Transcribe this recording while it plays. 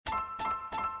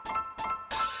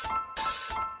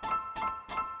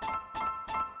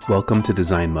Welcome to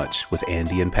Design Much with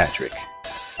Andy and Patrick.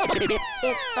 It's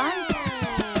fun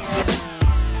time.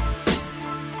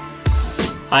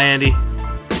 Hi, Andy.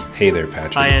 Hey there,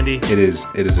 Patrick. Hi, Andy. It is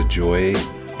a joy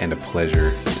and a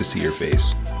pleasure to see your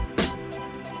face.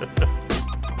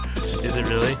 Is it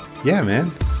really? Yeah,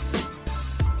 man.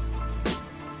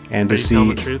 And to Are you see telling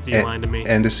the truth? Are you lying to me?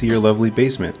 and to see your lovely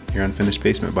basement, your unfinished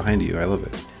basement behind you. I love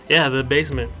it. Yeah, the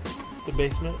basement. The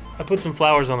basement. I put some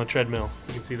flowers on the treadmill.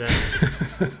 You can see that.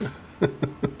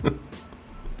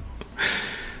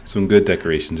 Some good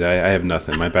decorations. I have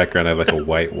nothing. My background, I have like a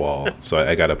white wall, so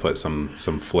I got to put some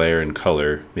flair and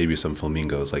color, maybe some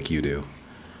flamingos like you do,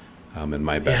 in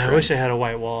my background. Yeah, I wish I had a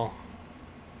white wall.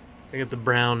 I got the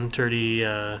brown,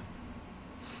 turdy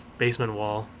basement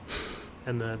wall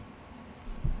and the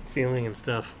ceiling and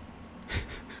stuff.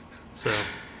 So.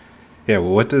 Yeah.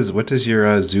 Well, what does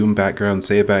your Zoom background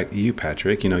say about you,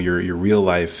 Patrick? You know, your real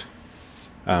life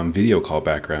video call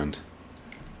background.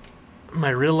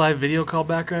 My real life video call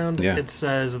background, Yeah. It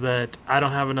says that I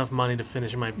don't have enough money to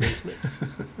finish my basement.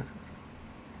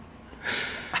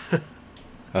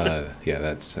 Yeah,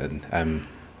 that's I'm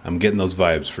getting those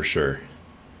vibes for sure.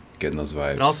 Getting those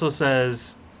vibes. It also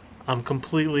says I'm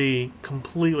completely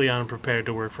unprepared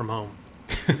to work from home.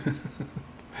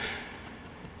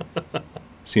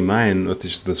 See, mine with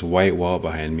just this white wall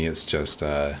behind me, it's just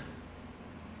I'm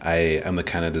the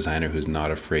kind of designer who's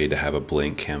not afraid to have a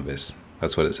blank canvas.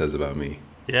 That's what it says about me.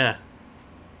 Yeah. It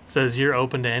says you're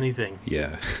open to anything.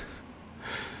 Yeah.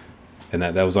 And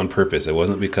that was on purpose. It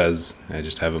wasn't because I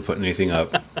just haven't put anything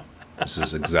up. This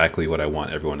is exactly what I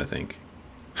want everyone to think.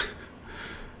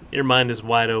 Your mind is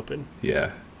wide open.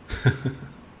 Yeah.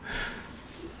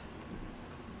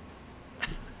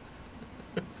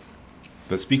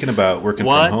 But speaking about working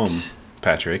What? from home,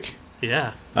 Patrick,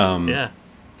 Yeah. Yeah.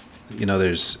 you know,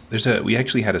 we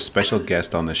actually had a special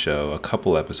guest on the show a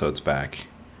couple episodes back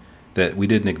that we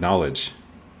didn't acknowledge.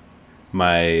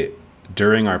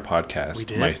 During our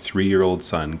podcast, my 3-year-old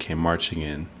son came marching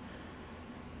in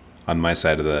on my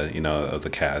side of the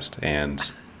cast,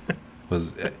 and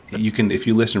if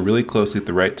you listen really closely at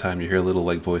the right time, you hear a little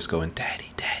like voice going,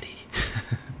 "Daddy, Daddy."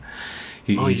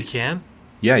 You can?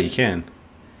 Yeah, you can.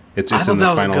 It's I in thought the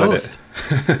that was a final ghost.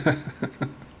 edit.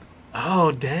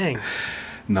 Oh, dang.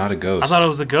 Not a ghost. I thought it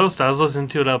was a ghost. I was listening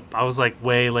to it I was like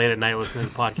way late at night listening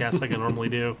to podcasts like I normally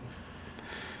do.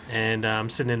 And I'm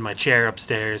sitting in my chair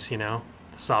upstairs, the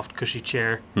soft, cushy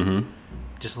chair,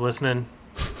 just listening,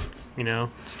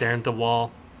 staring at the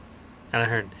wall. And I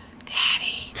heard,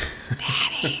 "Daddy,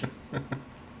 Daddy." I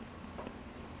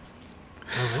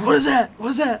was like, "What is that? What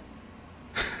is that?"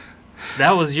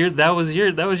 That was your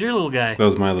little guy. That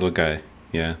was my little guy.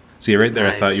 Yeah. See, right there,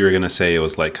 Nice. I thought you were gonna say it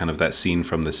was like kind of that scene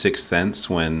from The Sixth Sense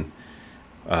when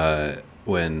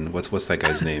what's that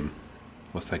guy's name?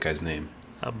 What's that guy's name?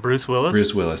 Bruce Willis.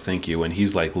 Bruce Willis. Thank you. When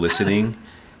he's like listening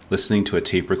to a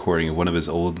tape recording of one of his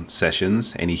old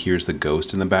sessions, and he hears the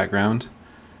ghost in the background,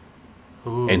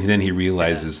 Ooh, and then he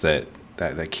realizes that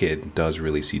kid does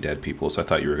really see dead people. So I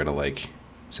thought you were gonna like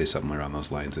say something around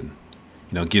those lines and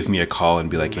give me a call and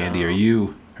be like, No. "Andy, are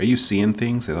you seeing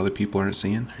things that other people aren't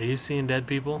seeing?" Are you seeing dead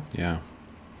people? Yeah.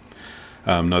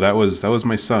 No, that was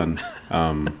my son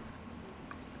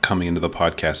coming into the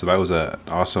podcast. So that was an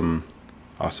awesome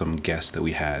guest that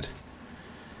we had.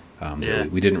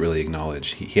 That we didn't really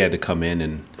acknowledge. He had to come in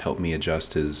and help me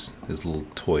adjust his little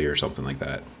toy or something like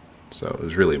that. So it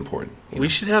was really important. We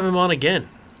should have him on again.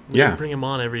 We Yeah. should bring him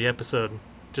on every episode.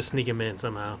 Just sneak him in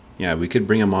somehow. Yeah, we could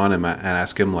bring him on and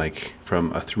ask him, like,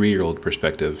 from a 3-year-old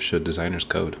perspective, should designers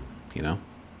code? Yeah.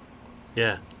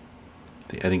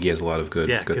 I think he has a lot of good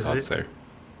 'cause thoughts there.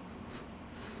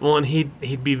 Well, and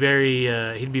he'd be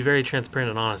very transparent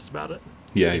and honest about it.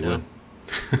 Yeah, he would.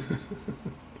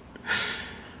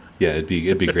 Yeah, it'd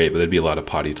be great, but there'd be a lot of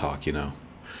potty talk,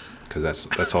 because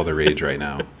that's all the rage right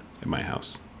now in my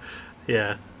house.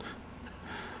 Yeah.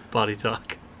 Body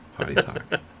talk. Potty talk.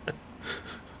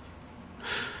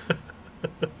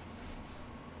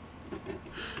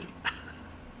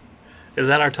 Is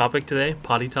that our topic today?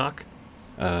 Potty talk?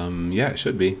 Yeah, it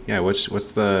should be. Yeah, what's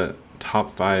the top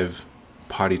 5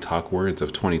 potty talk words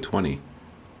of 2020?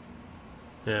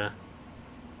 Yeah.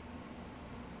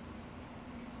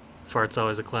 Fart's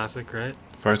always a classic, right?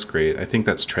 Fart's great. I think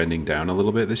that's trending down a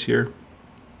little bit this year.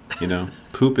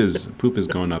 Poop is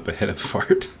going up ahead of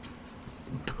fart.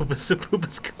 Poop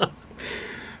is gone.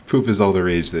 Poop is all the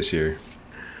rage this year.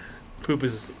 Poop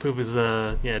is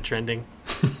trending.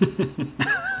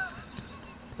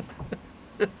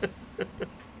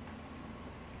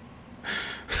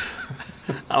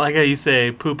 I like how you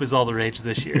say poop is all the rage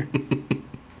this year.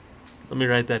 Let me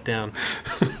write that down.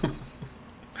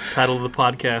 Title of the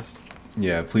podcast.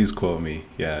 Yeah, please quote me.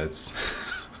 Yeah, it's...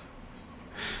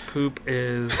 Poop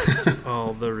is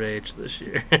all the rage this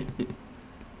year.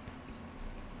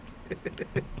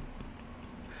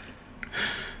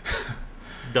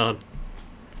 Done.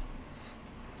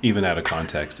 Even out of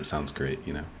context, it sounds great,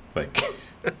 Like,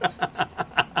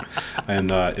 I am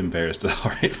not embarrassed at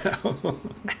all right now.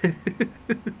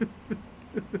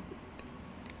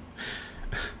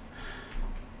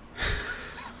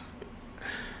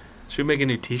 Should we make a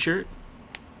new t-shirt?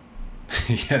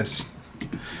 Yes.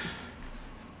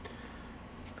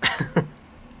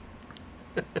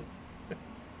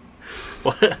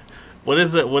 What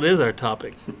is it? What is our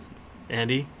topic,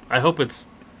 Andy? I hope it's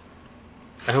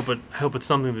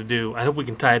something to do. I hope we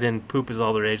can tie it in. Poop is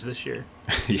all the rage this year.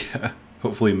 Yeah.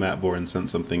 Hopefully Matt Bourne sent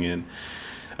something in.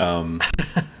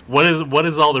 What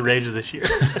is all the rage this year?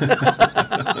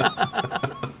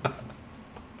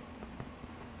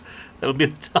 That'll be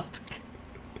the topic.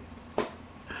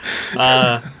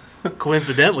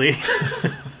 Coincidentally,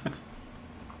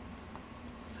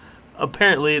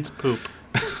 apparently it's poop.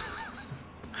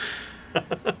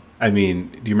 I mean,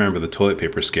 do you remember the toilet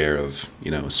paper scare of,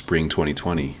 spring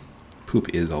 2020?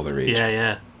 Poop is all the rage.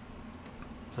 Yeah.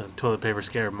 The toilet paper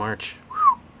scare of March.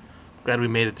 Glad we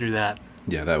made it through that.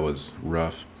 Yeah, that was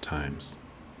rough times.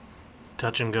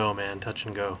 Touch and go, man. Touch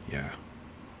and go. Yeah.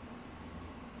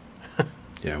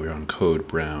 Yeah, we were on code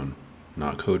brown,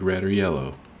 not code red or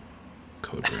yellow.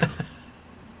 Code brown.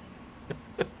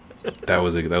 That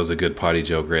was a good potty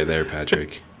joke right there,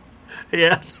 Patrick.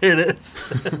 Yeah, there it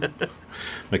is.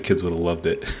 My kids would have loved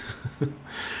it.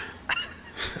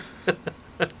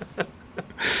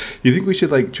 You think we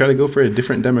should try to go for a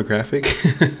different demographic?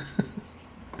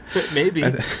 Maybe.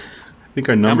 I think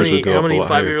our numbers would go up a lot higher.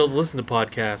 How many 5-year-olds listen to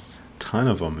podcasts? Ton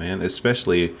of them, man.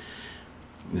 Especially,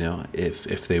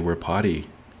 if they were potty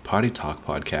talk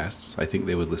podcasts, I think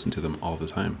they would listen to them all the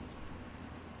time.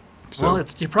 So, well,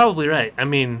 you're probably right. I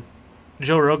mean,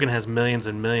 Joe Rogan has millions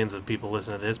and millions of people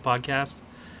listening to his podcast,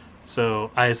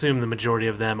 so I assume the majority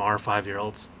of them are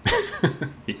 5-year-olds.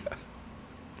 Yeah.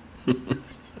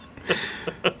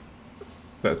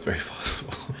 That's very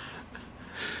possible.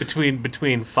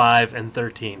 Between 5 and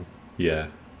 13. Yeah.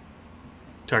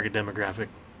 Target demographic.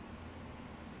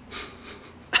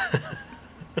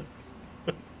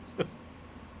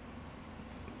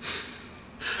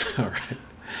 All right.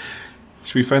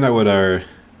 Should we find out what our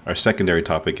secondary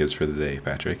topic is for the day,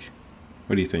 Patrick?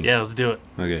 What do you think? Yeah, let's do it.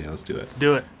 Okay, let's do it. Let's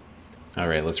do it. All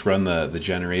right, let's run the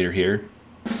generator here.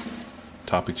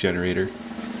 Topic generator.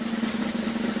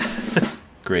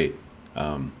 Great.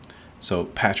 So,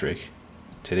 Patrick,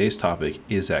 today's topic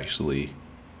is actually,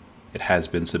 it has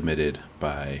been submitted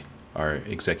by our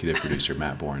executive producer,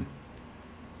 Matt Bourne.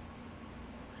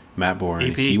 Matt Bourne,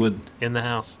 EP, he would... in the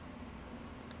house.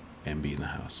 MB in the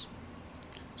house.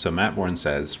 So Matt Bourne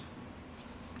says,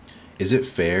 is it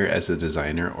fair as a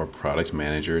designer or product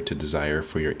manager to desire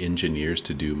for your engineers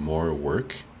to do more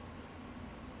work?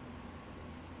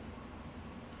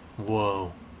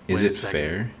 Whoa. Is it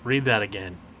fair? Read that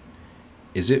again.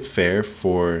 Is it fair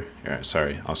for...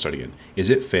 sorry, I'll start again. Is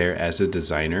it fair as a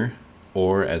designer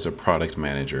or as a product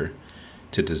manager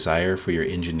to desire for your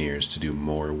engineers to do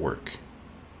more work?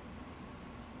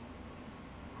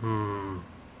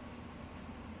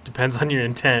 Depends on your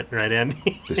intent, right,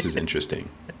 Andy? This is interesting.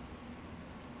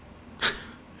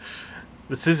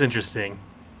 This is interesting.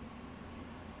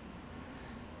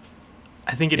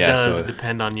 I think it does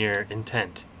depend on your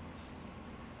intent.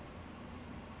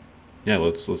 Yeah,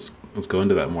 let's go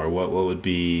into that more. What would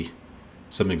be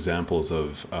some examples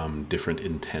of different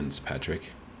intents,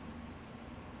 Patrick?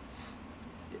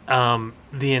 The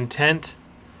intent,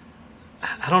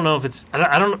 I don't know if it's...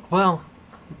 I don't... Well,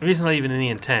 maybe it's not even in the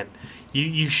intent.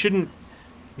 You shouldn't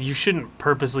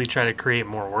purposely try to create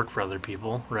more work for other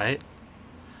people, right?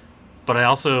 But I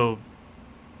also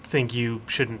think you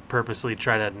shouldn't purposely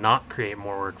try to not create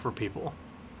more work for people,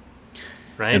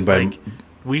 right? And by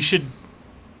we should.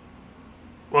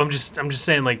 Well, I'm just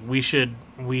saying, we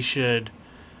should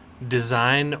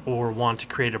design or want to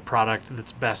create a product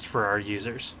that's best for our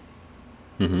users.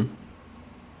 Mm-hmm.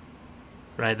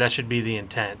 Right, that should be the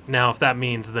intent. Now, if that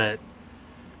means that,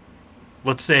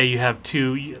 let's say you have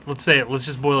let's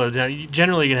just boil it down.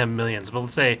 Generally, you're going to have millions, but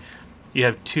let's say you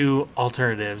have two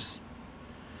alternatives.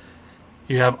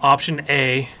 You have option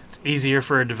A, it's easier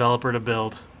for a developer to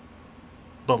build,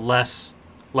 but less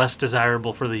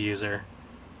desirable for the user.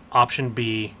 Option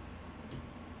B,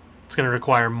 it's going to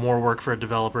require more work for a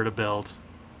developer to build,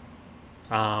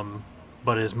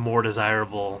 but is more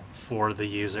desirable for the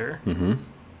user. Mm-hmm.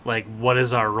 What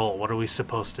is our role? What are we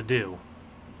supposed to do?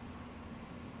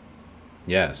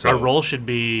 Yeah. So our role should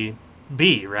be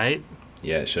B, right?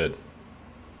 yeah, it should.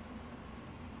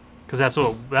 Because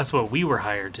that's what we were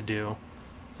hired to do,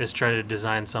 is try to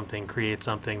design something, create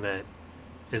something that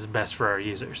is best for our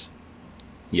users.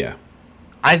 Yeah.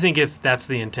 I think if that's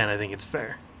the intent, I think it's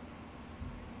fair.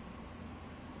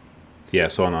 Yeah.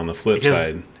 So on the flip Because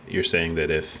side, you're saying that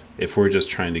if we're just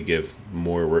trying to give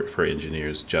more work for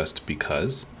engineers just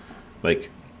because, like,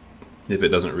 if it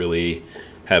doesn't really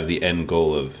have the end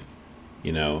goal of,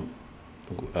 you know,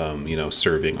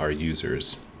 serving our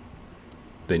users,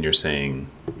 then you're saying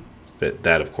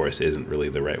that of course isn't really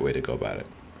the right way to go about it.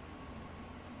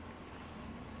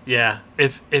 yeah,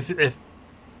 if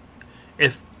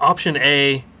option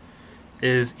A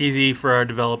is easy for our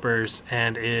developers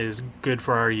and is good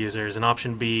for our users, and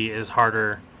option B is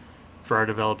harder for our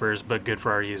developers but good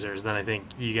for our users, then I think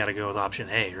you got to go with option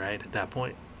A, right? At that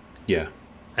point, Yeah.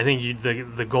 I think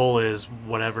the goal is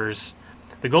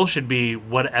the goal should be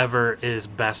whatever is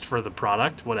best for the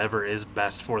product, whatever is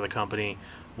best for the company,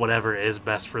 whatever is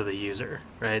best for the user,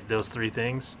 right? Those three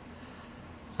things.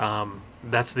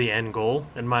 That's the end goal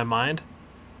in my mind.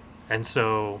 And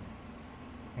so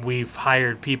we've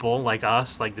hired people like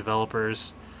us, like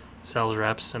developers, sales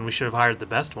reps, and we should have hired the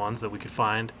best ones that we could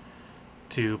find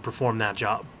to perform that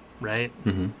job, right?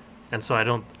 Mm-hmm. And so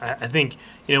I think,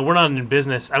 we're not in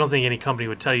business. I don't think any company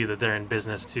would tell you that they're in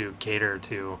business to cater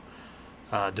to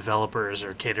developers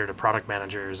or cater to product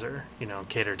managers or,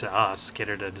 cater to us,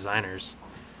 cater to designers.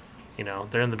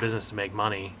 They're in the business to make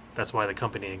money. That's why the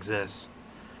company exists.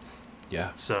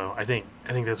 Yeah. So I think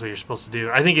that's what you're supposed to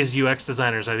do. I think as UX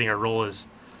designers, I think our role is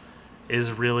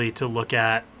really to look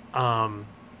at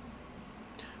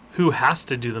who has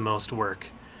to do the most work,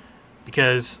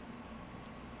 because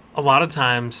a lot of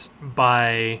times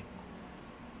by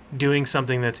doing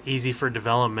something that's easy for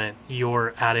development,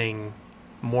 you're adding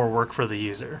more work for the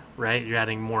user, right? You're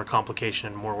adding more complication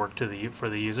and more work for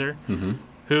the user, Mm-hmm.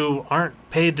 who aren't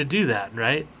paid to do that,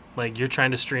 right? Like, you're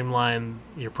trying to streamline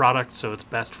your product so it's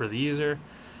best for the user.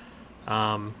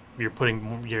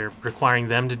 You're requiring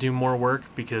them to do more work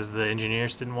because the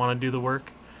engineers didn't want to do the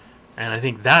work, and I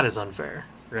think that is unfair,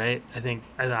 right? I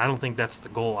don't think that's the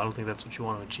goal. I don't think that's what you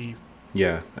want to achieve.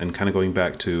 Yeah, and kind of going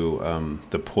back to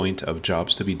the point of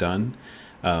jobs to be done,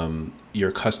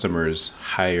 your customers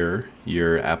hire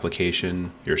your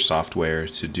application, your software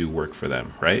to do work for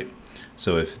them, right?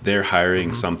 So if they're hiring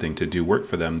Mm-hmm. something to do work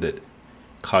for them that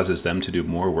causes them to do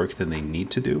more work than they need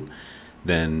to do,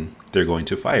 then they're going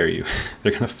to fire you.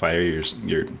 They're going to fire your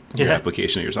Yeah.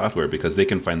 application or your software because they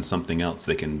can find something else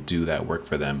that can do that work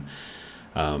for them.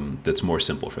 That's more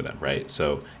simple for them, right?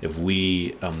 So if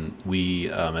we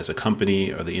as a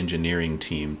company or the engineering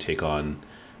team take on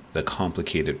the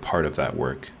complicated part of that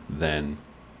work, then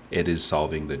it is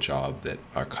solving the job that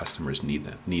our customers need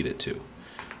it to.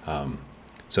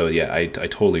 So yeah, I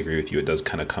totally agree with you. It does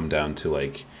kind of come down to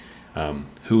like,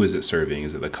 who is it serving?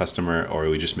 Is it the customer, or are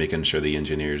we just making sure the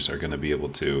engineers are going to be able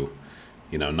to,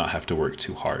 not have to work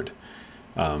too hard?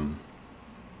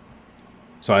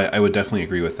 So I would definitely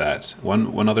agree with that.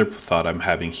 One other thought I'm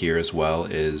having here as well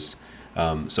is,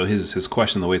 so his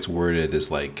question, the way it's worded, is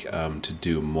like, to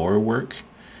do more work.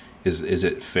 Is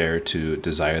it fair to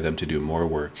desire them to do more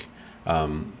work?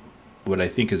 What I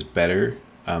think is better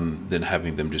than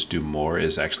having them just do more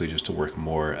is actually just to work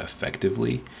more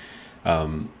effectively.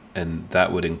 And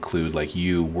that would include like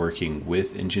you working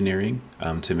with engineering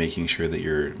to making sure that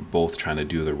you're both trying to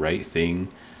do the right thing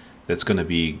that's going to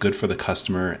be good for the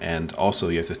customer, and also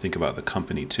you have to think about the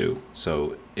company too.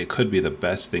 So it could be the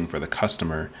best thing for the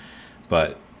customer,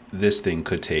 but this thing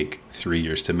could take 3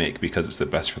 years to make because it's the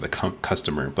best for the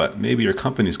customer. But maybe your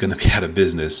company's going to be out of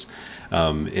business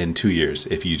in 2 years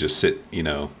if you just sit,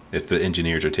 if the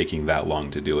engineers are taking that long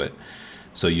to do it.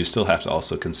 So you still have to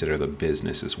also consider the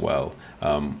business as well.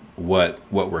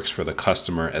 What works for the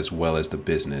customer as well as the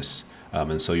business.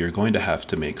 And so you're going to have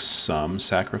to make some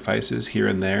sacrifices here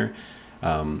and there,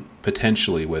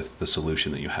 potentially with the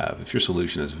solution that you have. If your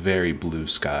solution is very blue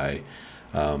sky,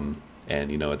 and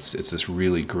it's this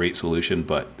really great solution,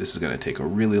 but this is going to take a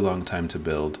really long time to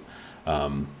build,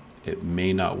 it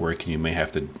may not work, and you may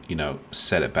have to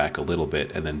set it back a little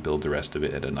bit and then build the rest of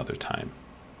it at another time.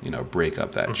 Break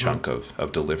up that chunk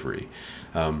of delivery.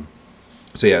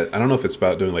 So yeah, I don't know if it's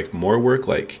about doing like more work,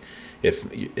 like if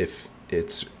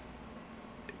it's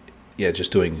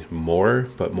just doing more,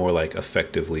 but more like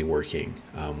effectively working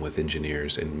with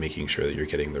engineers and making sure that you're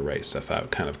getting the right stuff out,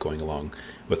 kind of going along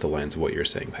with the lines of what you're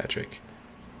saying, Patrick.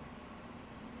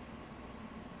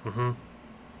 Mm-hmm.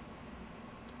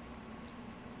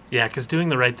 Yeah, because doing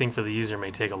the right thing for the user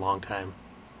may take a long time,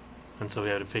 and so we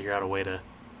have to figure out a way to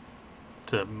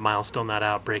to milestone that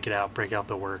out, break out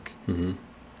the work, Mm-hmm.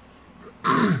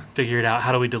 figure it out.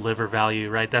 How do we deliver value,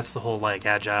 right? That's the whole like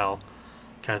agile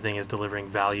kind of thing, is delivering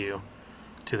value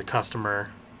to the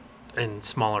customer in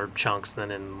smaller chunks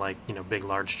than in like, big,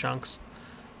 large chunks.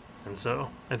 And so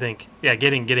I think,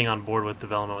 getting on board with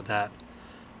development with that,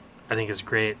 I think is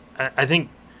great. I think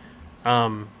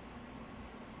one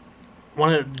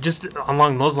of, just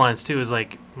along those lines too, is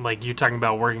like you talking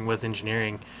about working with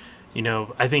engineering,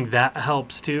 I think that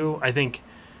helps too. I think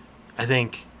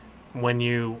when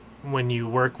you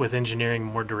work with engineering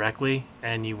more directly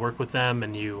and you work with them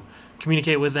and you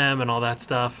communicate with them and all that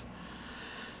stuff,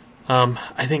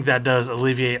 I think that does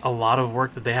alleviate a lot of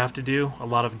work that they have to do, a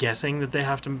lot of guessing that they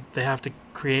have to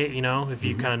create, if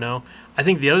you kind of know. I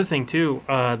think the other thing too,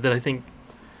 that I think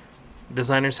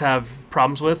designers have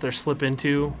problems with or slip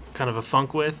into kind of a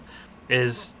funk with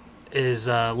is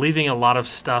leaving a lot of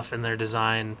stuff in their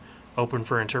design open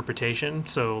for interpretation.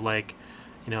 So like,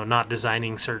 not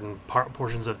designing certain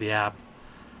portions of the app,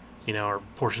 or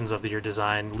portions of your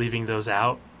design, leaving those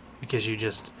out because you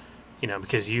just,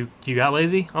 because you got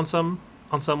lazy on some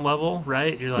level,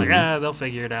 right? You're like, they'll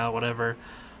figure it out, whatever.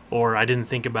 Or I didn't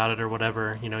think about it or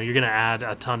whatever. You're going to add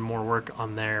a ton more work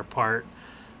on their part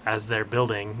as they're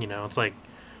building. It's like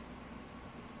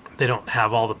they don't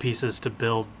have all the pieces to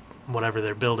build whatever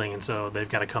they're building, and so they've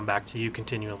got to come back to you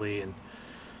continually and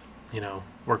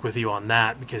work with you on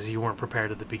that because you weren't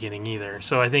prepared at the beginning either.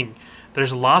 So I think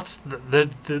there's lots.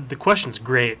 The question's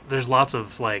great. There's lots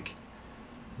of like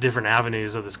different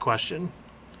avenues of this question.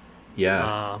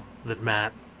 Yeah.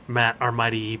 That Matt, our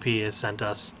mighty EP, has sent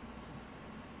us.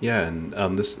 Yeah,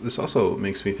 and this also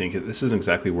makes me think, this isn't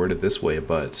exactly worded this way,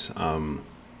 but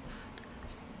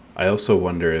I also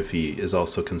wonder if he is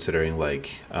also considering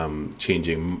like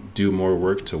changing do more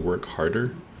work to work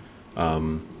harder.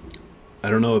 I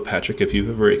don't know, Patrick, if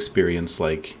you've ever experienced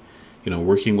like,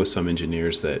 working with some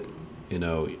engineers that,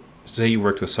 say you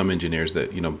worked with some engineers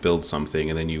that, build something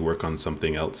and then you work on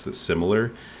something else that's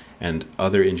similar and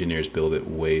other engineers build it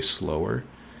way slower.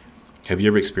 Have you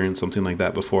ever experienced something like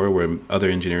that before where other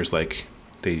engineers, like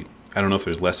I don't know if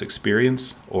there's less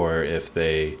experience or if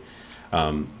they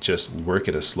just work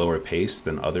at a slower pace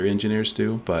than other engineers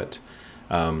do. But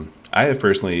I have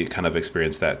personally kind of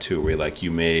experienced that too, where like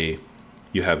you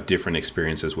have different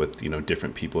experiences with,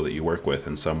 different people that you work with,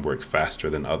 and some work faster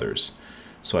than others.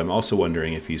 So I'm also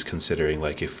wondering if he's considering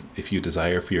like if you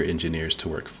desire for your engineers to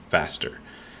work faster,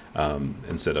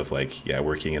 instead of like,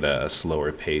 working at a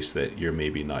slower pace that you're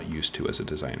maybe not used to as a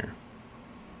designer.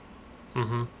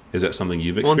 Mm-hmm. Is that something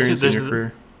you've experienced in your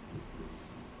career?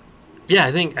 Yeah,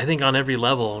 I think on every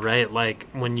level, right? Like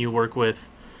when you work with,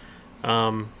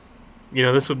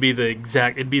 this would be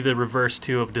it'd be the reverse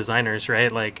too of designers, right?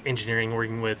 Like engineering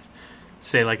working with,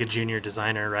 say, like a junior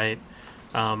designer, right?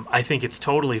 I think it's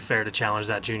totally fair to challenge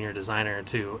that junior designer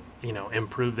to,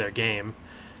 improve their game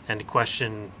and to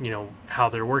question, how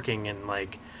they're working and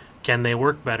like, can they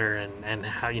work better and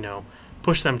how,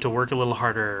 push them to work a little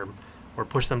harder or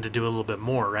push them to do a little bit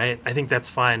more, right? I think that's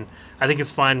fine. I think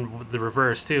it's fine with the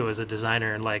reverse too as a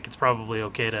designer, and like it's probably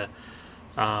okay to,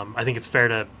 I think it's fair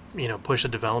to, push a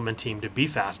development team to be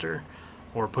faster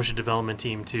or push a development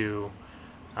team to,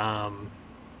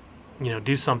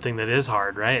 do something that is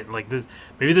hard, right? Like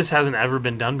maybe this hasn't ever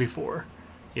been done before.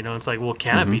 It's like, well,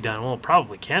 can it be done? Well, it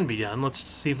probably can be done. Let's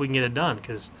see if we can get it done,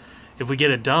 because if we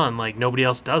get it done, like nobody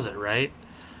else does it, right?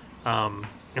 And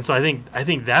so I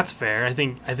think that's fair. I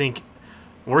think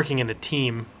working in a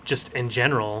team, just in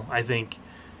general, I think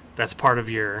that's part of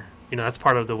that's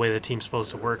part of the way the team's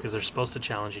supposed to work, is they're supposed to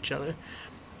challenge each other.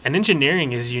 And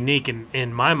engineering is unique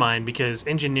in my mind, because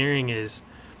engineering is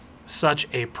such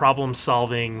a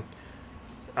problem-solving,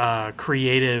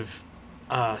 creative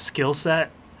skill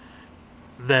set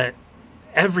that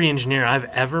every engineer I've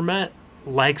ever met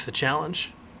likes a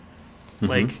challenge. Mm-hmm.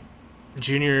 Like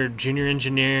junior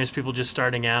engineers, people just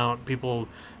starting out, people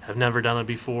have never done it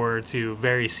before, to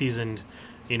very seasoned,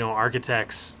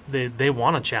 architects. They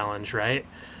want a challenge, right?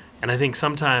 And I think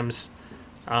sometimes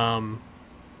I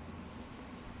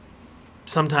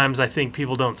think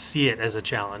people don't see it as a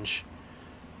challenge.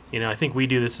 I think we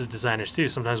do this as designers too.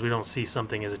 Sometimes we don't see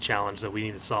something as a challenge that we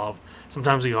need to solve.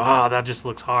 Sometimes we go, that just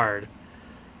looks hard,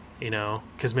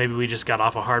 because maybe we just got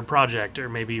off a hard project, or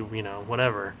maybe,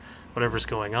 whatever's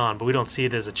going on, but we don't see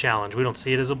it as a challenge. We don't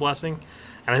see it as a blessing.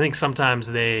 And I think sometimes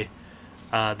they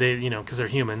because they're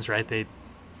humans, right? They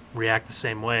react the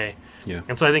same way. Yeah.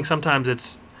 And so I think sometimes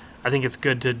it's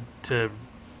good to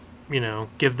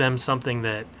give them something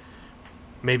that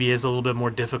maybe is a little bit more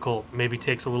difficult, maybe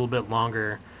takes a little bit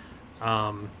longer,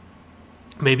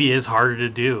 maybe is harder to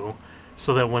do,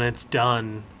 so that when it's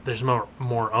done, there's more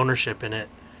ownership in it.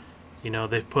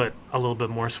 They've put a little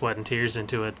bit more sweat and tears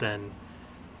into it than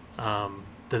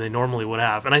they normally would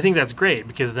have. And I think that's great,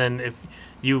 because then if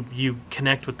you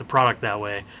connect with the product that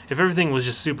way. If everything was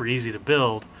just super easy to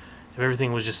build, if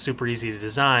everything was just super easy to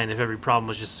design, if every problem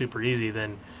was just super easy,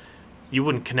 then you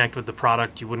wouldn't connect with the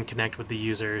product, you wouldn't connect with the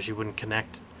users, you wouldn't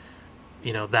connect,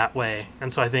 that way.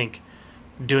 And so I think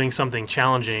doing something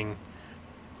challenging,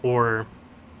 or,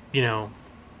 even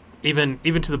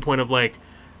to the point of like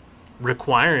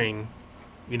requiring,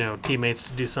 teammates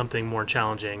to do something more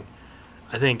challenging,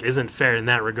 I think isn't fair in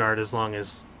that regard, as long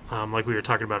as, like we were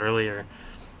talking about earlier,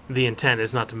 the intent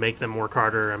is not to make them work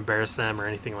harder or embarrass them or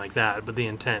anything like that, but the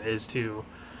intent is to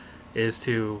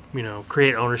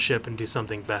create ownership and do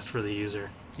something best for the user.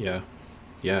 Yeah,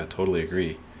 totally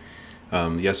agree.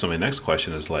 So my next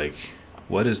question is like,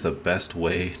 what is the best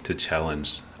way to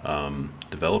challenge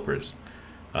developers,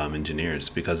 engineers?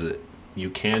 Because you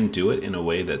can do it in a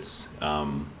way that's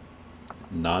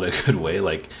not a good way,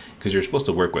 like, because you're supposed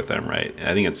to work with them, right?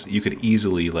 I think you could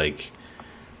easily like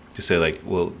to say like,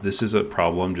 well, this is a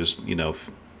problem, just I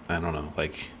don't know,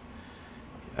 like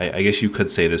I guess you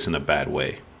could say this in a bad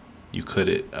way. You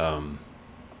could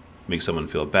make someone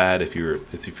feel bad if you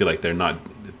feel like they're not.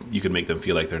 You could make them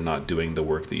feel like they're not doing the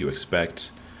work that you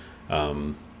expect.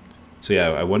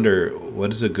 I wonder,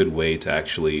 what is a good way to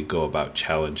actually go about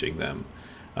challenging them?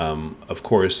 Of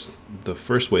course, the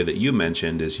first way that you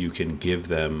mentioned is you can give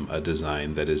them a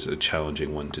design that is a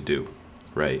challenging one to do,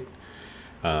 right?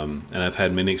 And I've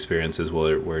had many experiences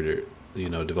where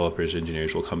developers,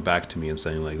 engineers will come back to me and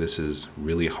saying like, this is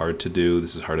really hard to do,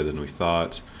 this is harder than we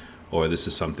thought, or this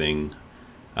is something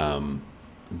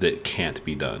that can't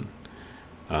be done.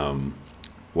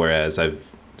 Whereas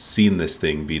I've seen this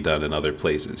thing be done in other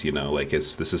places, like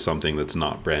this is something that's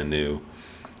not brand new.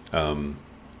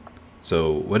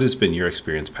 So what has been your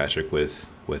experience, Patrick, with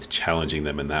challenging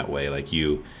them in that way? Like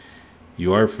you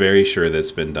are very sure that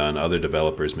it's been done. Other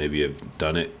developers maybe have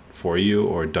done it for you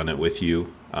or done it with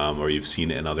you, or you've seen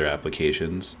it in other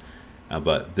applications.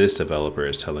 But this developer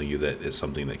is telling you that it's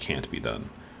something that can't be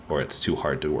done, or it's too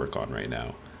hard to work on right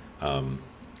now.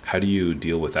 How do you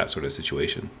deal with that sort of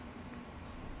situation?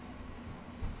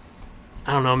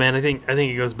 I don't know, man. I think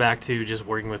it goes back to just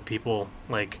working with people,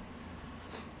 like,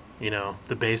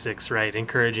 the basics, right?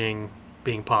 Encouraging,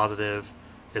 being positive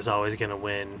is always going to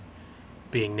win.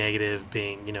 Being negative,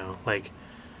 people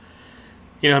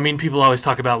always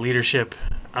talk about leadership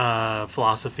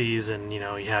philosophies, and, you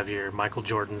have your Michael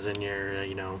Jordans and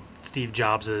your, Steve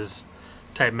Jobs's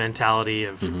type mentality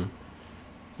of,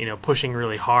 pushing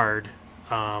really hard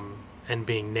and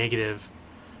being negative.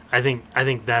 I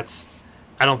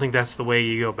don't think that's the way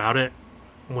you go about it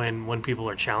when people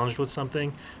are challenged with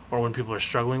something, or when people are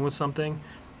struggling with something.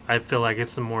 I feel like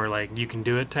it's the more like you can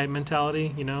do it type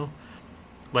mentality,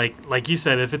 like you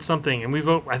said, if it's something, and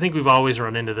I think we've always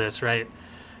run into this, right?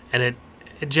 And it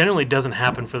generally doesn't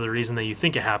happen for the reason that you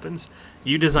think it happens.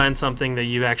 You design something that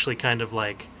you've actually kind of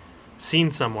like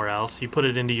seen somewhere else, you put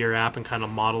it into your app and kind of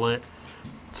model it,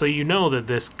 so that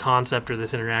this concept or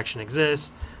this interaction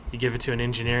exists. You give it to an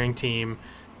engineering team.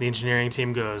 The engineering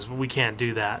team goes, we can't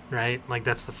do that, right? Like,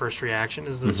 that's the first reaction,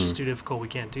 is it's just too difficult, we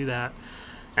can't do that.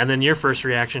 And then your first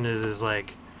reaction is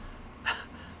like,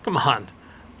 come on,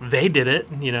 they did it,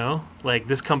 like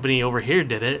this company over here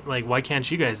did it, like why can't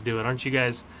you guys do it? Aren't you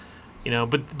guys,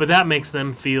 but that makes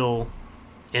them feel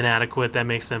inadequate, that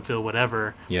makes them feel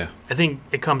whatever. Yeah. I think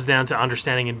it comes down to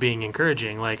understanding and being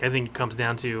encouraging. Like, I think it comes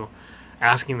down to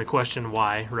asking the question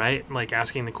why, right? Like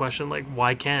asking the question like,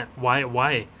 why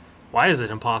is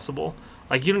it impossible?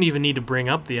 Like, you don't even need to bring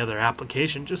up the other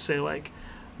application. Just say like,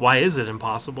 why is it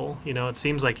impossible? It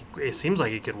seems like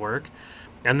it could work.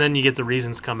 And then you get the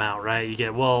reasons come out, right? You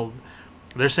get, well,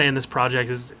 they're saying this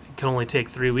project can only take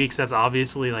 3 weeks. That's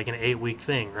obviously like an 8-week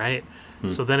thing, right?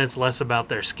 So then it's less about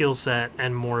their skill set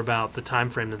and more about the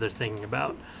time frame that they're thinking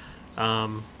about.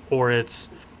 Or it's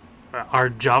our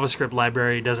JavaScript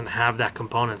library doesn't have that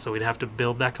component, so we'd have to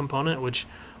build that component, which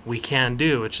we can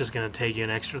do. It's just going to take you an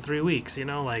extra 3 weeks,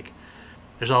 like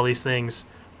there's all these things,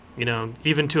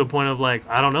 even to a point of like,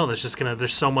 I don't know,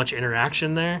 there's so much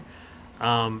interaction there.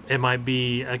 It might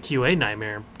be a QA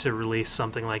nightmare to release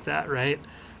something like that, right?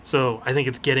 So I think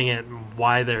it's getting at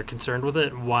why they're concerned with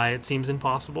it, why it seems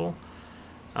impossible.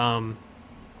 And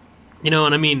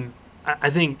I mean, I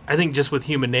think just with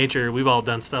human nature, we've all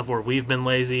done stuff where we've been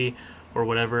lazy or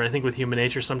whatever. I think with human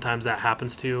nature, sometimes that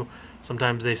happens too.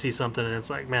 Sometimes they see something and it's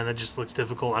like, man, that just looks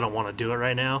difficult. I don't want to do it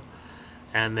right now.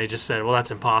 And they just said, well,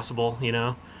 that's impossible,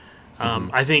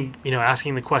 I think,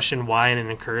 asking the question why in an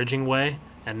encouraging way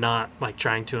and not like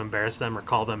trying to embarrass them or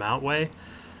call them out way,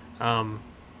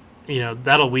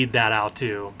 that'll weed that out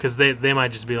too. Because they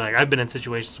might just be like, I've been in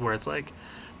situations where it's like,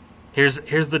 here's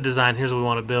the design, here's what we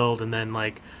want to build, and then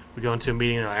like we go into a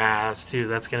meeting and they're like,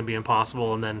 that's going to be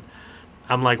impossible, and then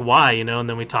I'm like, why, and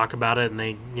then we talk about it and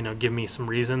they give me some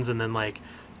reasons, and then like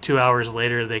 2 hours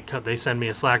later they send me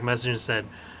a Slack message and said,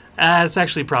 it's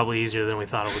actually probably easier than we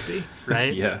thought it would be,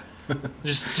 right? Yeah.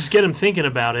 just get them thinking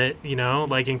about it,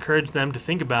 like encourage them to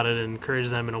think about it and encourage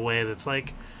them in a way that's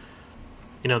like,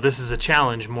 this is a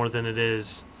challenge more than it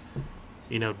is,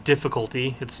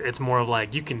 difficulty. It's more of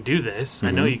like, you can do this. Mm-hmm.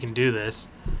 I know you can do this.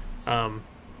 I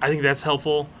think that's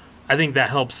helpful. I think that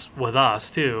helps with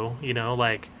us too,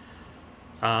 like,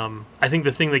 I think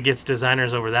the thing that gets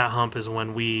designers over that hump is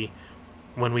when we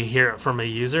hear it from a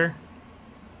user,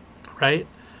 right?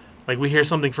 Like we hear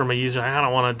something from a user, like, I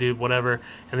don't want to do whatever,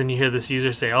 and then you hear this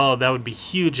user say, oh, that would be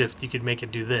huge if you could make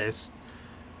it do this.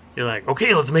 You're like,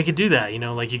 okay, let's make it do that.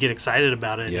 Like you get excited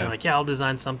about it. And you're like, I'll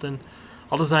design something.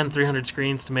 I'll design 300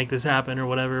 screens to make this happen or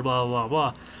whatever, blah, blah,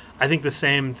 blah. I think the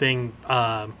same thing,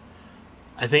 I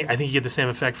think you get the same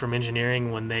effect from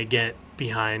engineering when they get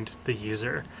behind the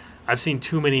user. I've seen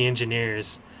too many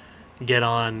engineers get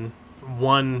on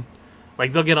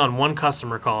they'll get on one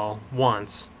customer call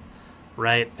once,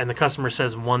 right? And the customer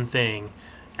says one thing,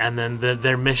 and then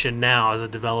their mission now as a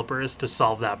developer is to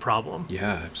solve that problem.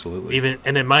 Yeah, absolutely.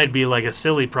 And it might be like a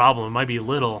silly problem, it might be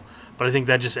little, but I think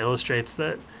that just illustrates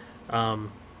that,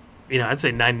 I'd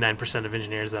say 99% of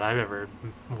engineers that I've ever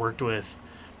worked with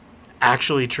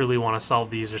actually truly want to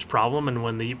solve the user's problem, and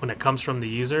when it comes from the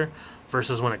user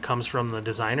versus when it comes from the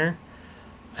designer,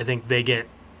 I think they get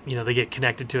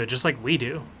connected to it just like we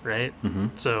do, right? Mm-hmm.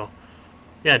 So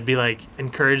yeah, it'd be like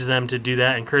encourage them to do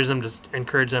that, encourage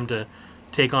them to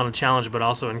take on a challenge, but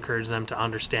also encourage them to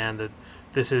understand that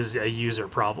this is a user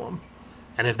problem,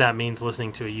 and if that means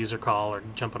listening to a user call or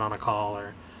jumping on a call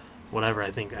or whatever,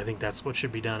 I think that's what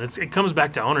should be done. It comes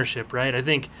back to ownership, right? I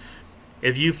think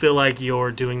if you feel like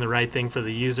you're doing the right thing for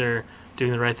the user,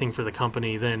 doing the right thing for the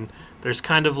company, then there's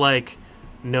kind of like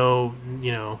no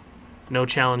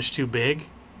challenge too big,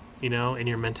 in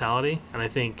your mentality. And I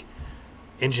think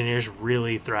engineers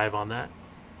really thrive on that.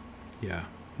 Yeah.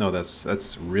 No,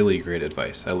 that's really great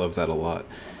advice. I love that a lot.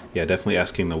 Yeah, definitely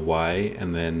asking the why,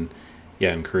 and then,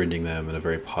 encouraging them in a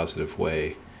very positive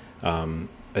way.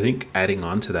 I think adding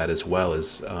on to that as well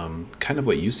is kind of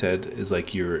what you said, is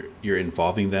like you're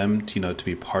involving them to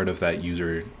be part of that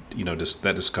user, just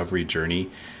that discovery journey,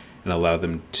 and allow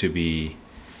them to be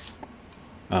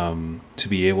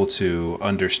able to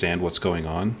understand what's going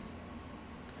on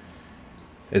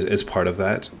as part of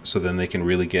that. So then they can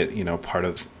really get part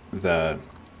of the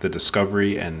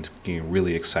discovery and getting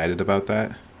really excited about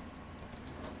that.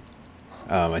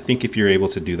 I think if you're able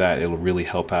to do that, it'll really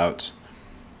help out.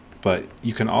 But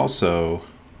you can also,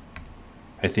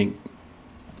 I think,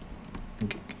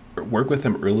 work with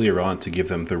them earlier on to give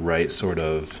them the right sort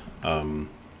of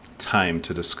time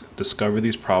to discover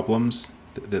these problems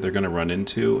that they're going to run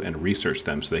into and research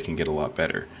them so they can get a lot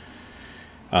better.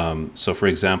 So, for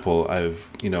example,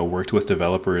 I've worked with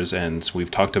developers, and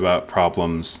we've talked about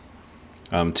problems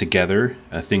together,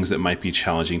 things that might be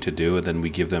challenging to do, and then we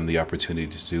give them the opportunity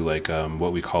to do like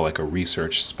what we call like a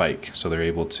research spike. So they're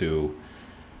able to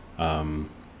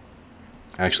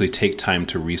actually take time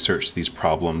to research these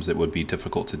problems that would be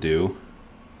difficult to do,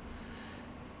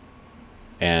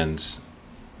 and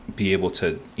be able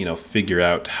to figure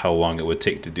out how long it would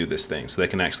take to do this thing, so they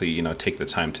can actually take the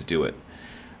time to do it.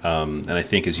 And I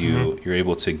think as you're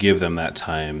able to give them that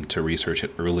time to research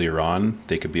it earlier on,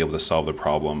 they could be able to solve the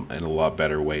problem in a lot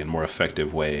better way and more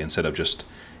effective way, instead of just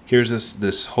here's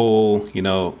this whole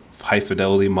high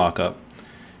fidelity mock-up.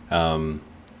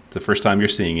 The first time you're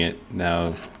seeing it,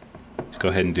 now go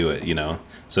ahead and do it.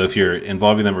 So if you're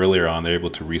involving them earlier on, they're able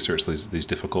to research these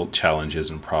difficult challenges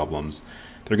and problems.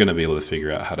 They're going to be able to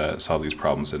figure out how to solve these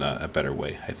problems in a better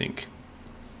way, I think.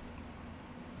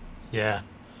 Yeah.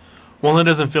 Well, it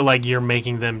doesn't feel like you're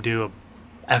making them do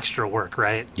extra work,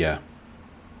 right? Yeah.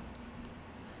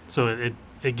 So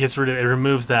it gets rid of, it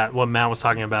removes that, what Matt was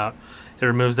talking about. It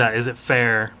removes that, is it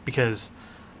fair? Because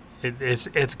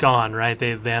it's gone, right?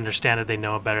 They understand it, they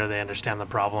know it better, they understand the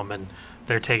problem, and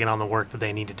they're taking on the work that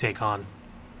they need to take on.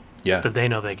 Yeah. That they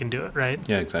know they can do it, right?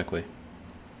 Yeah, exactly.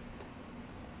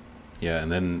 Yeah,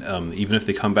 and then even if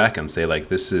they come back and say like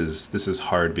this is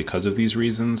hard because of these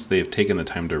reasons, they've taken the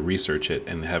time to research it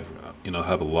and have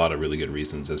a lot of really good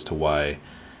reasons as to why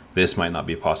this might not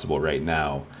be possible right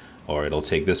now, or it'll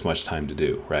take this much time to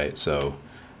do, right? So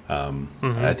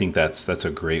I think that's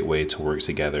a great way to work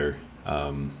together,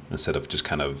 instead of just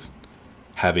kind of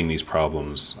having these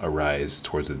problems arise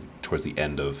towards the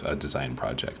end of a design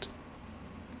project.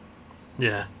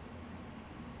 Yeah.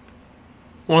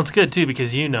 Well, it's good too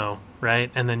because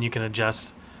right? And then you can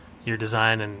adjust your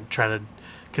design and try to,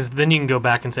 because then you can go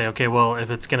back and say, okay, well, if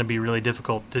it's going to be really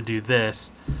difficult to do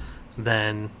this,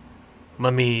 then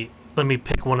let me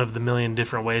pick one of the million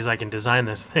different ways I can design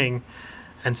this thing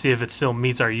and see if it still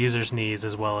meets our users' needs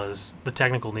as well as the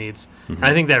technical needs. Mm-hmm.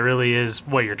 I think that really is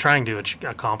what you're trying to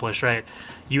accomplish, right?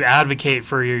 You advocate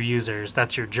for your users.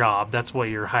 That's your job. That's what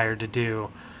you're hired to do.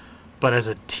 But as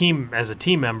a team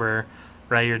member,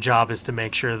 right, your job is to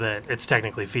make sure that it's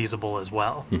technically feasible as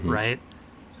well, mm-hmm. right?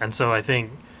 And so I think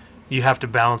you have to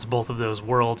balance both of those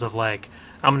worlds of like,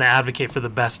 I'm going to advocate for the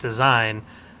best design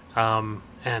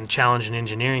and challenge an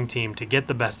engineering team to get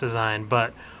the best design,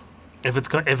 but if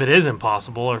it is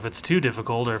impossible, or if it's too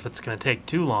difficult, or if it's going to take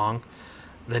too long,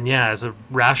 then yeah, as a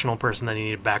rational person, then you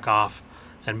need to back off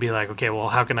and be like, okay, well,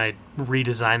 how can I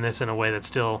redesign this in a way that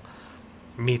still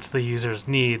meets the user's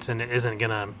needs and isn't going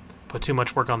to put too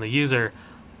much work on the user,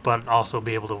 but also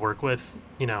be able to work with,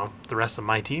 the rest of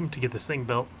my team to get this thing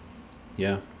built.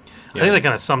 Yeah. I think that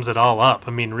kind of sums it all up.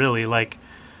 I mean, really, like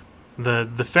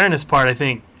the fairness part, I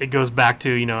think it goes back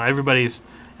to,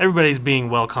 everybody's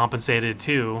being well compensated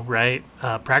too, right?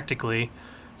 Practically.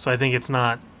 So I think it's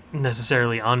not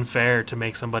necessarily unfair to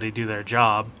make somebody do their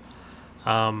job.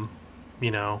 But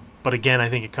again, I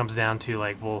think it comes down to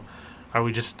like, well, are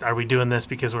we doing this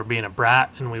because we're being a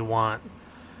brat and we want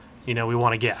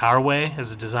to get our way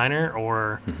as a designer,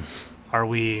 or are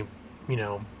we,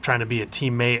 trying to be a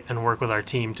teammate and work with our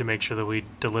team to make sure that we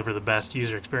deliver the best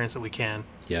user experience that we can?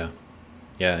 Yeah.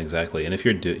 Yeah, exactly. And if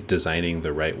you're designing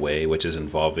the right way, which is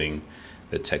involving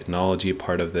the technology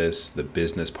part of this, the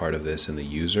business part of this, and the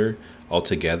user all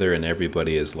together, and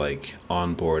everybody is like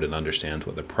on board and understands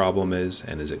what the problem is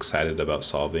and is excited about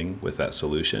solving with that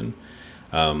solution,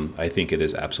 I think it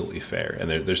is absolutely fair. And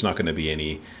there's not going to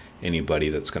be anybody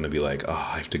that's going to be like,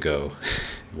 oh, I have to go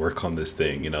work on this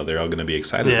thing. They're all going to be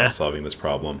excited about solving this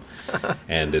problem.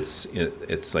 And it's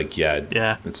like,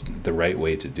 it's the right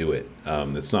way to do it.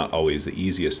 It's not always the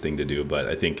easiest thing to do, but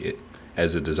I think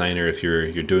as a designer, if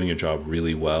you're doing your job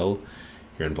really well,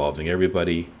 you're involving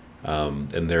everybody, and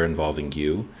they're involving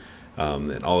you,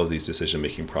 and all of these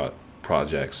decision-making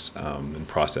projects and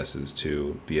processes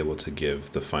to be able to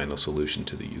give the final solution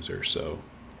to the user. So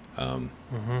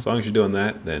as long as you're doing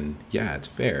that, then yeah, it's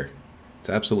fair. It's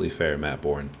absolutely fair, Matt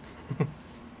Bourne.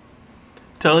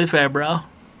 Totally fair, bro.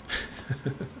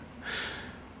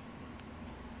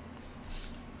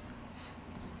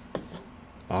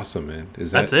 Awesome, man.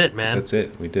 That's it, man. That's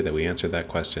it. We did it. We answered that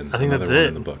question. I think Another that's one it.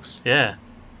 in the books. Yeah.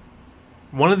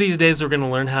 One of these days, we're going to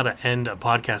learn how to end a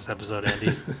podcast episode,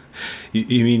 Andy.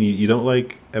 You mean you don't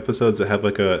like episodes that have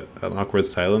like an awkward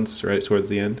silence right towards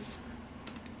the end?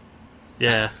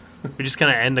 Yeah. We just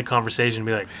kind of end the conversation and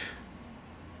be like...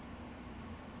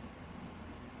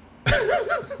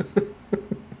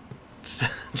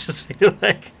 just be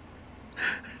like...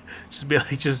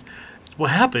 What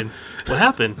happened? What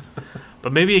happened?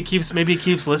 But maybe it keeps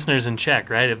listeners in check,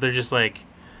 right? If they're just like...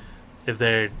 If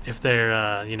they're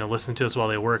listening to us while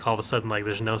they work, all of a sudden, like,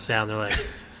 there's no sound. They're like,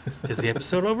 is the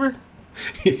episode over?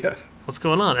 Yeah. What's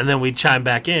going on? And then we chime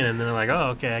back in, and then they're like, oh,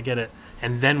 okay, I get it.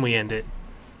 And then we end it.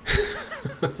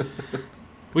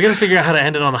 We got to figure out how to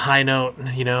end it on a high note,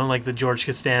 like the George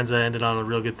Costanza ended on a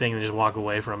real good thing and just walk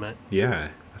away from it. Yeah,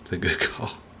 that's a good call.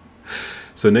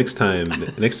 So next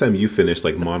time you finish,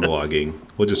 like, monologuing,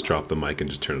 we'll just drop the mic and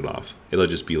just turn it off. It'll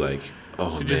just be like, oh,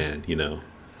 so man,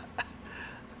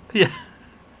 Yeah.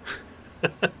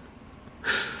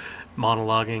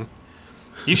 Monologuing.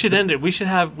 You should end it. You should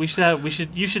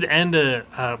end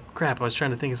crap, I was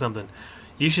trying to think of something.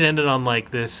 You should end it on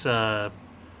like this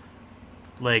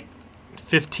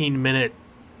 15-minute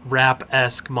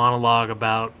rap-esque monologue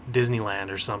about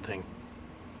Disneyland or something.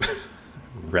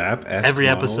 Rap-esque every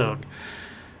monologue? Episode.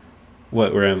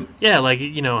 What, where I'm... Yeah, like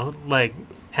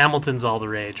Hamilton's all the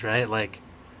rage, right? Like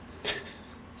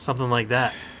something like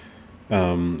that.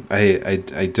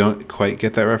 I don't quite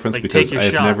get that reference, like, because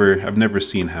I've never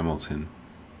seen Hamilton.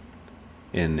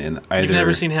 In either. You've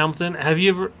never seen Hamilton? Have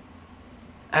you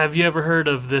ever heard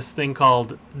of this thing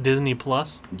called Disney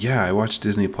Plus? Yeah, I watch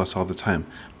Disney Plus all the time,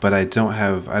 but I don't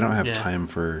have time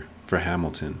for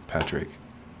Hamilton, Patrick.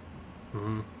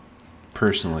 Mm-hmm.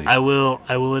 Personally, I will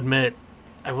admit,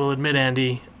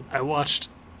 Andy, I watched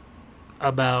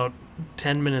about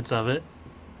 10 minutes of it.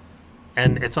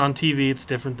 And it's on TV. It's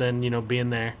different than,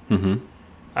 being there. Mm-hmm.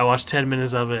 I watched 10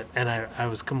 minutes of it, and I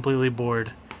was completely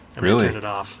bored. And really? I turned it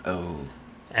off. Oh.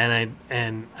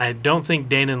 And I don't think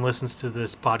Danon listens to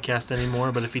this podcast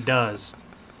anymore, but if he does,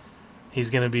 He's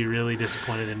going to be really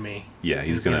disappointed in me. Yeah,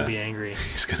 he's going gonna to be angry.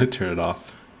 He's gonna turn it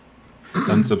off,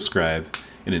 unsubscribe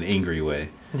in an angry way.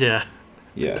 Yeah.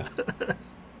 Yeah.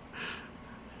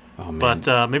 Oh man.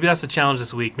 But maybe that's the challenge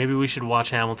this week. Maybe we should watch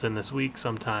Hamilton this week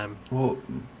sometime. Well,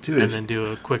 dude, and then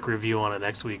do a quick review on it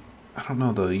next week. I don't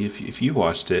know though. If you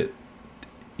watched it,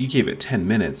 you gave it 10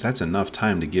 minutes. That's enough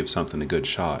time to give something a good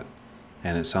shot.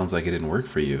 And it sounds like it didn't work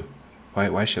for you.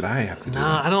 Why should I have to do that?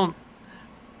 No, I don't.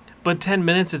 But 10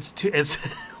 minutes, it's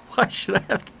why should I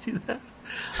have to do that?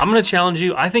 I'm going to challenge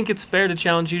you. I think it's fair to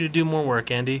challenge you to do more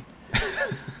work, Andy.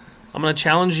 I'm going to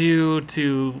challenge you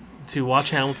to watch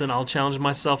Hamilton. I'll challenge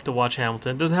myself to watch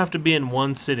Hamilton. It doesn't have to be in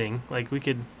one sitting. Like we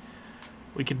could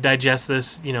digest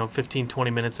this, 15,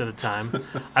 20 minutes at a time.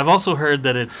 I've also heard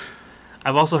that it's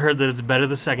better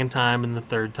the second time and the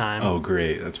third time. Oh,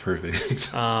 great. That's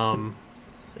perfect.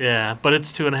 Yeah, but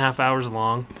it's 2.5 hours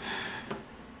long.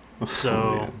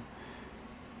 So,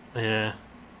 yeah.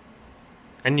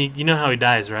 And you know how he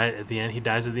dies, right? At the end. He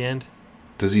dies at the end?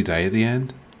 Does he die at the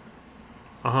end?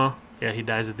 Uh-huh. Yeah, he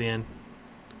dies at the end.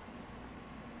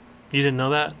 You didn't know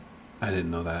that? I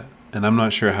didn't know that. And I'm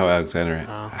not sure how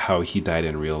how he died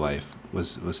in real life.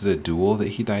 Was it a duel that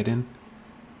he died in?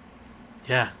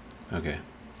 Yeah. Okay.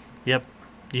 Yep.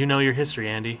 You know your history,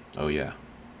 Andy. Oh, yeah.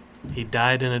 He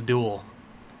died in a duel.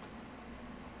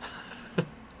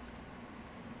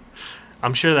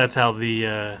 I'm sure that's how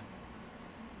the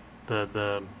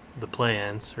play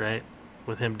ends, right?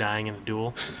 With him dying in a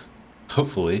duel.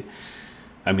 Hopefully.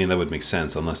 I mean, that would make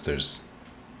sense unless there's,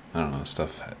 I don't know,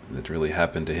 stuff that really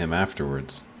happened to him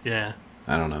afterwards. Yeah.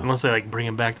 I don't know. Unless they bring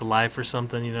him back to life or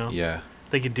something, Yeah.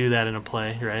 They could do that in a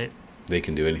play, right? They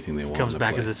can do anything they want. Comes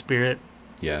back as a spirit.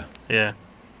 Yeah. Yeah.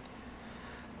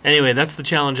 Anyway, that's the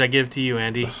challenge I give to you,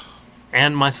 Andy,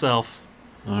 and myself.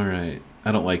 All right.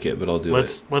 I don't like it, but I'll do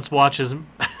it. Let's watch as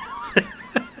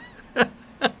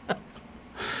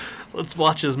let's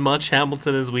watch as much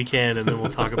Hamilton as we can, and then we'll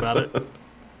talk about it.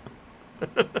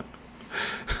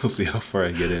 We'll see how far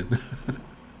I get in.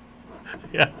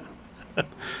 Yeah.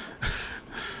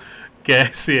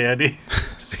 Okay, see you, Andy.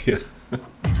 See ya.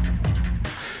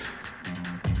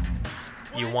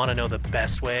 You want to know the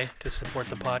best way to support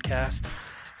the podcast?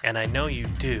 And I know you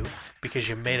do, because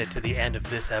you made it to the end of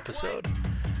this episode.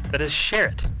 That is, share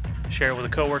it. Share it with a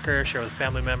coworker, share it with a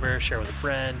family member, share it with a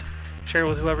friend, share it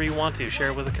with whoever you want to, share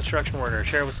it with a construction worker,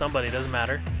 share it with somebody, it doesn't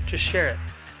matter. Just share it.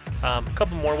 A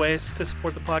couple more ways to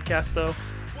support the podcast, though.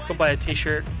 Go buy a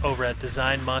t-shirt over at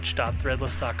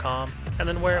designmuch.threadless.com and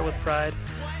then wear it with pride.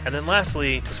 And then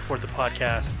lastly, to support the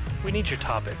podcast, we need your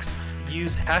topics.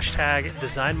 Use hashtag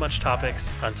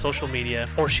DesignMuchTopics on social media,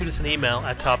 or shoot us an email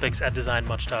at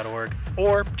topics@designmuch.org,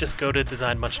 or just go to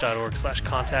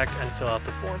designmuch.org/contact and fill out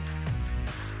the form.